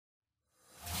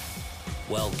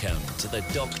Welcome to the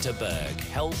Dr. Berg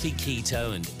Healthy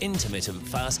Keto and Intermittent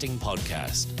Fasting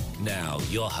Podcast. Now,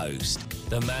 your host,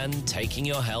 the man taking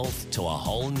your health to a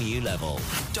whole new level,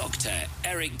 Dr.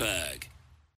 Eric Berg.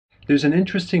 There's an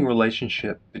interesting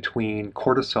relationship between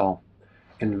cortisol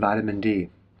and vitamin D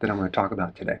that I'm going to talk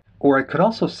about today. Or I could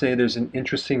also say there's an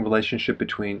interesting relationship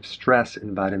between stress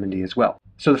and vitamin D as well.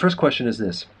 So the first question is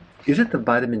this: is it the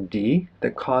vitamin D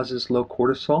that causes low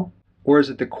cortisol? Or is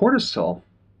it the cortisol,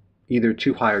 either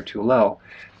too high or too low,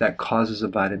 that causes a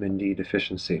vitamin D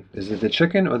deficiency? Is it the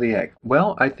chicken or the egg?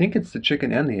 Well, I think it's the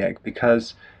chicken and the egg,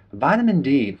 because vitamin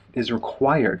D is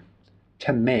required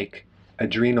to make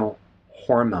adrenal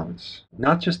hormones.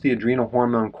 Not just the adrenal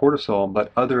hormone cortisol,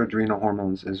 but other adrenal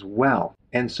hormones as well.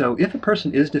 And so if a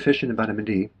person is deficient in vitamin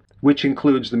D, which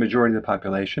includes the majority of the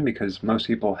population, because most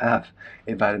people have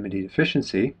a vitamin D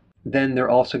deficiency, then they're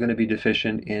also going to be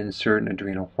deficient in certain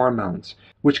adrenal hormones,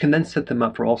 which can then set them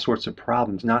up for all sorts of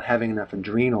problems, not having enough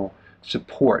adrenal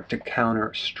support to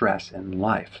counter stress in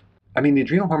life. I mean, the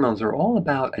adrenal hormones are all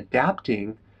about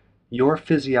adapting your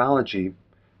physiology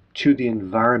to the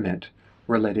environment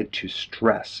related to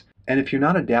stress. And if you're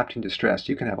not adapting to stress,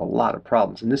 you can have a lot of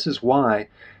problems. And this is why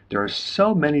there are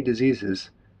so many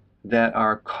diseases that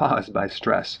are caused by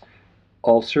stress.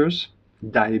 Ulcers,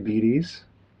 diabetes,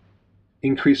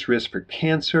 increased risk for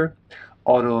cancer,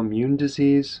 autoimmune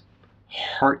disease,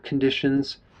 heart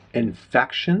conditions,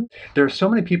 infection. There are so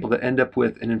many people that end up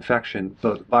with an infection,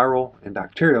 both viral and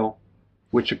bacterial,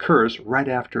 which occurs right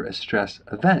after a stress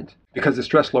event, because the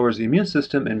stress lowers the immune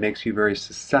system and makes you very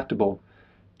susceptible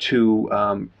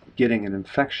to getting an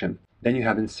infection. Then you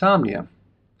have insomnia,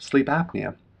 sleep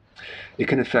apnea. It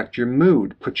can affect your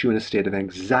mood, put you in a state of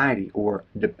anxiety or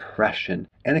depression,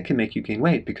 and it can make you gain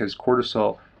weight because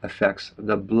cortisol affects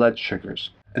the blood sugars.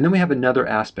 And then we have another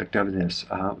aspect of this.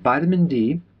 Vitamin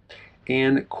D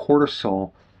and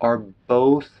cortisol are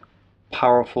both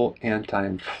powerful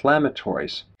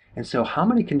anti-inflammatories. And so how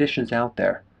many conditions out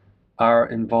there are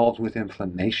involved with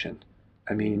inflammation?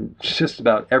 I mean, just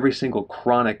about every single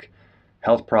chronic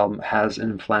health problem has an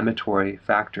inflammatory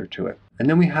factor to it. And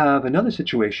then we have another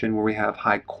situation where we have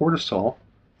high cortisol,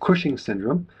 Cushing's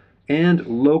syndrome, and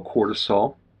low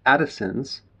cortisol,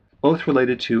 Addison's, both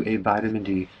related to a vitamin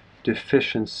D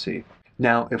deficiency.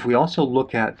 Now, if we also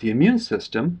look at the immune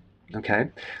system,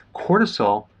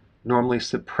 cortisol normally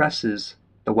suppresses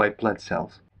the white blood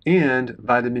cells, and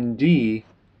vitamin D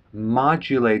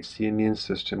modulates the immune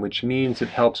system, which means it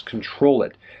helps control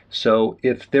it. So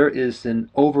if there is an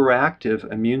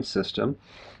overactive immune system,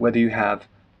 whether you have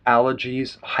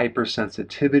allergies,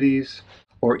 hypersensitivities,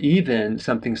 or even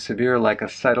something severe like a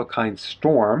cytokine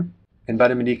storm, and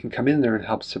vitamin D can come in there and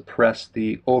help suppress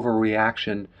the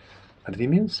overreaction of the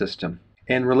immune system.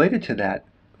 And related to that,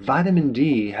 vitamin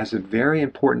D has a very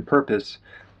important purpose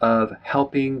of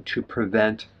helping to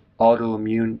prevent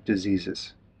autoimmune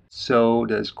diseases. So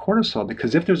does cortisol,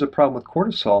 because if there's a problem with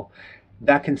cortisol,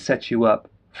 that can set you up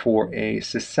for a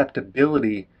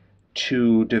susceptibility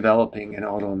to developing an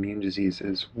autoimmune disease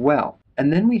as well.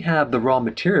 And then we have the raw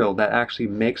material that actually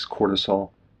makes cortisol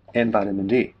and vitamin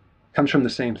D. It comes from the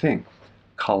same thing,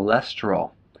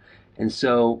 cholesterol. And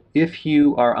so if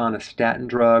you are on a statin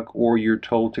drug or you're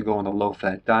told to go on a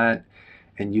low-fat diet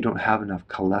and you don't have enough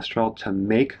cholesterol to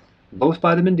make both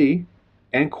vitamin D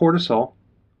and cortisol,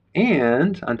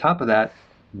 and on top of that,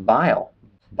 bile.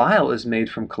 Bile is made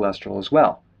from cholesterol as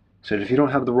well. So if you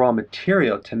don't have the raw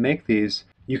material to make these,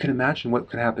 you can imagine what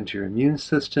could happen to your immune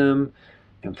system,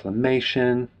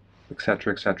 inflammation,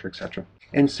 etc., etc., etc.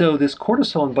 And so this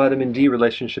cortisol and vitamin D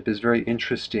relationship is very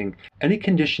interesting. Any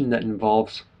condition that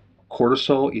involves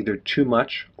cortisol, either too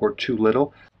much or too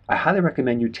little, I highly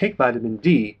recommend you take vitamin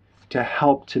D to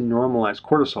help to normalize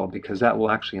cortisol, because that will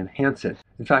actually enhance it.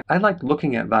 In fact, I like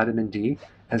looking at vitamin D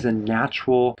as a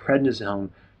natural prednisone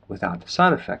without the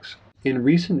side effects. In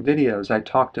recent videos, I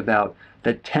talked about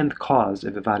the 10th cause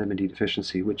of a vitamin D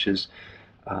deficiency, which is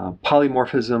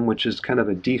polymorphism, which is kind of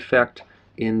a defect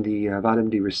in the vitamin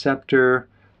D receptor.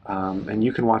 And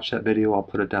you can watch that video, I'll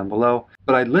put it down below.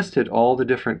 But I listed all the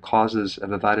different causes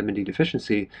of a vitamin D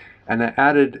deficiency, and I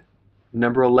added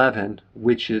number 11,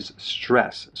 which is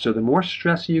stress. So the more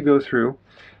stress you go through,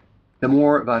 the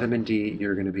more vitamin D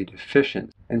you're going to be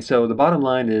deficient. And so the bottom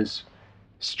line is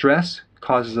stress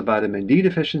causes a vitamin D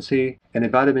deficiency, and a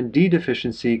vitamin D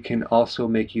deficiency can also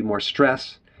make you more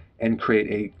stressed and create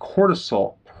a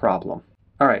cortisol problem.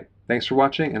 All right, thanks for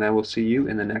watching, and I will see you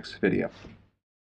in the next video.